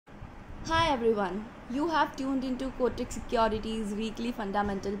Hi everyone, you have tuned into Kotak Securities weekly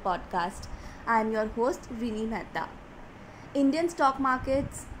fundamental podcast. I am your host Rini Mehta. Indian stock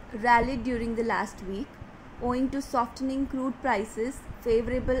markets rallied during the last week owing to softening crude prices,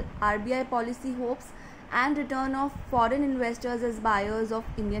 favorable RBI policy hopes, and return of foreign investors as buyers of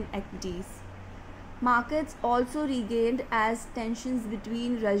Indian equities. Markets also regained as tensions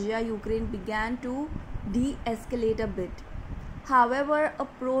between Russia-Ukraine began to de-escalate a bit. However, a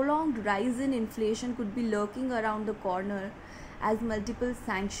prolonged rise in inflation could be lurking around the corner as multiple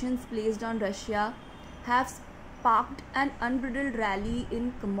sanctions placed on Russia have sparked an unbridled rally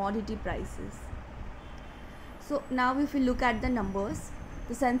in commodity prices. So now if we look at the numbers,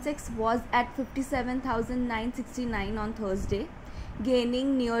 the Sensex was at 57,969 on Thursday,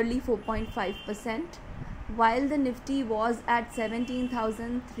 gaining nearly 4.5%, while the Nifty was at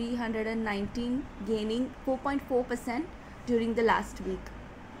 17,319, gaining 4.4% during the last week.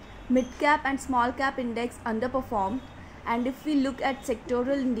 Mid-cap and small-cap index underperformed, and if we look at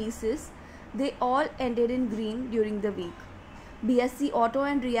sectoral indices, they all ended in green during the week. BSE Auto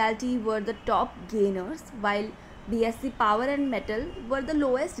and Realty were the top gainers, while BSE Power and Metal were the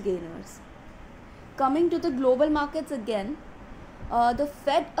lowest gainers. Coming to the global markets again, the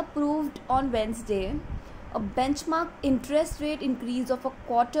Fed approved on Wednesday a benchmark interest rate increase of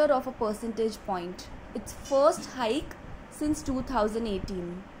 0.25 percentage point, its first hike since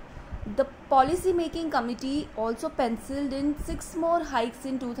 2018. The policymaking committee also penciled in 6 more hikes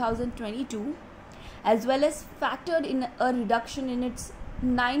in 2022, as well as factored in a reduction in its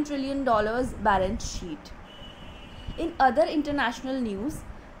 $9 trillion balance sheet. In other international news,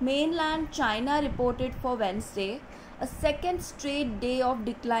 mainland China reported for Wednesday a second straight day of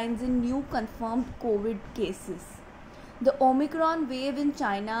declines in new confirmed COVID cases. The Omicron wave in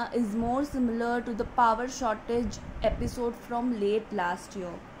China is more similar to the power shortage episode from late last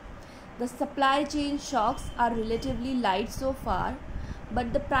year. The supply chain shocks are relatively light so far,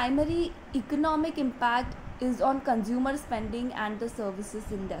 but the primary economic impact is on consumer spending and the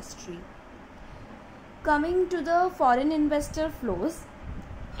services industry. Coming to the foreign investor flows,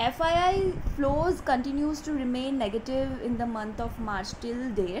 FII flows continues to remain negative in the month of March till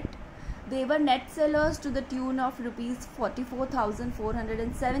date. They were net sellers to the tune of rupees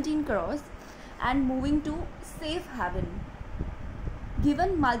 44,417 crores and moving to safe haven.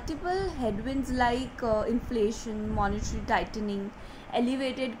 Given multiple headwinds like inflation, monetary tightening,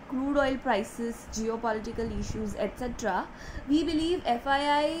 elevated crude oil prices, geopolitical issues, etc., we believe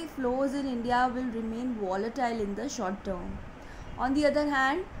FII flows in India will remain volatile in the short term. On the other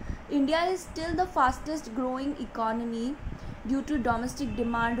hand, India is still the fastest growing economy due to domestic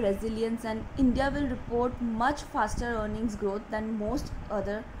demand resilience, and India will report much faster earnings growth than most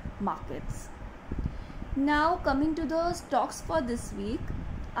other markets. Now coming to the stocks for this week,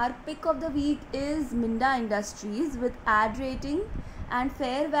 our pick of the week is Minda Industries with ad rating and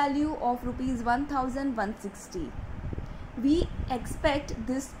fair value of rupees 1,160. We expect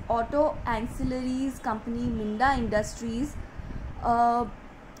this auto ancillaries company Minda Industries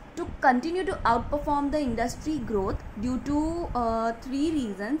to continue to outperform the industry growth due to 3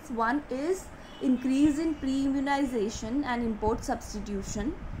 reasons. One is increase in pre-immunization and import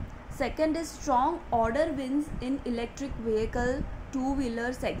substitution. Second is strong order wins in electric vehicle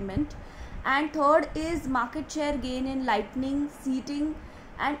two-wheeler segment. And third is market share gain in lighting, seating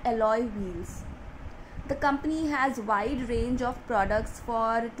and alloy wheels. The company has wide range of products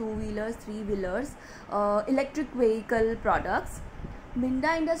for two-wheelers, three-wheelers, electric vehicle products.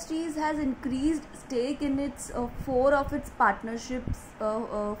 Minda Industries has increased stake in its 4 of its partnerships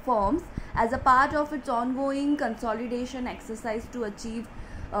firms as a part of its ongoing consolidation exercise to achieve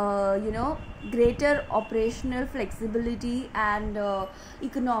greater operational flexibility and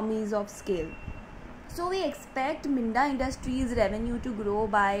economies of scale. So we expect Minda Industries revenue to grow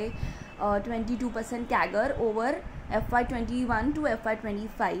by 22% CAGR over FY21 to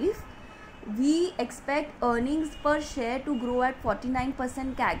FY25. We expect earnings per share to grow at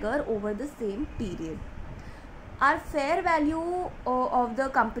 49% CAGR over the same period. Our fair value of the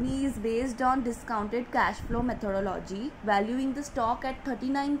company is based on discounted cash flow methodology, valuing the stock at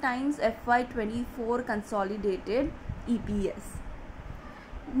 39 times FY24 consolidated EPS.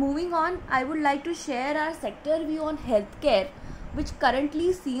 Moving on, I would like to share our sector view on healthcare, which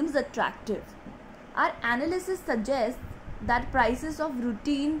currently seems attractive. Our analysis suggests that prices of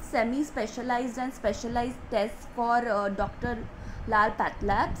routine, semi-specialized and specialized tests for Dr. Lal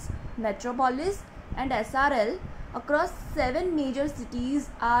Pathlabs, Metropolis and SRL across 7 major cities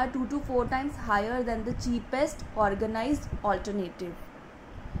are 2 to 4 times higher than the cheapest organized alternative.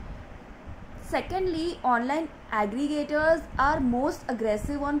 Secondly, online aggregators are most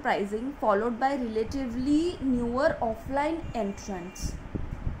aggressive on pricing, followed by relatively newer offline entrants.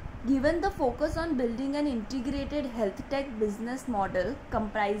 Given the focus on building an integrated health tech business model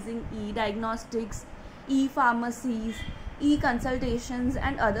comprising e-diagnostics, e-pharmacies, e-consultations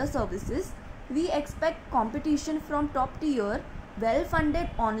and other services, we expect competition from top-tier, well-funded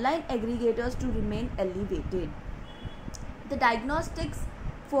online aggregators to remain elevated. The diagnostics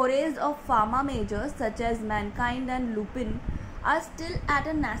forays of pharma majors such as Mankind and Lupin are still at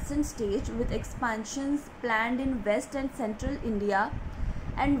a nascent stage, with expansions planned in West and Central India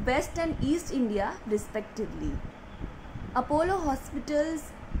and West and East India respectively. Apollo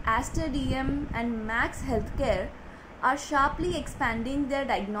Hospitals, Aster DM and Max Healthcare are sharply expanding their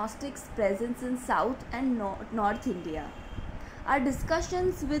diagnostics presence in South and North India. Our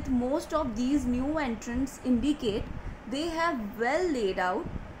discussions with most of these new entrants indicate they have well laid out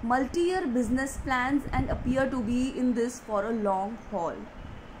multi-year business plans and appear to be in this for a long haul.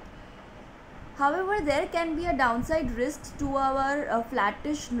 However, there can be a downside risk to our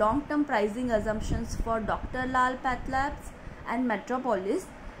flattish long-term pricing assumptions for Dr. Lal Path Labs and Metropolis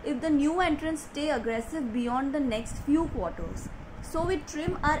if the new entrants stay aggressive beyond the next few quarters. So we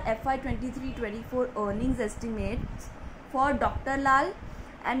trim our FY 23-24 earnings estimates for Dr. Lal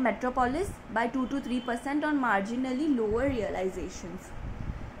and Metropolis by 2 to 3% on marginally lower realizations.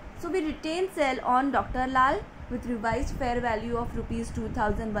 So we retain sell on Dr. Lal with revised fair value of Rs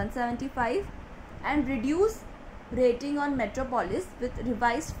 2,175 and reduce rating on Metropolis with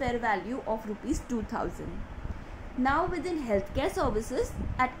revised fair value of Rs 2,000. Now within healthcare services,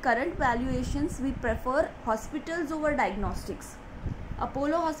 at current valuations we prefer hospitals over diagnostics.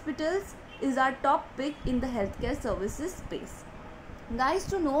 Apollo Hospitals is our top pick in the healthcare services space. Guys,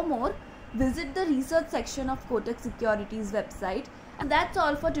 to know more, visit the research section of Kotak Securities website. And that's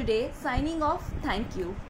all for today. Signing off. Thank you.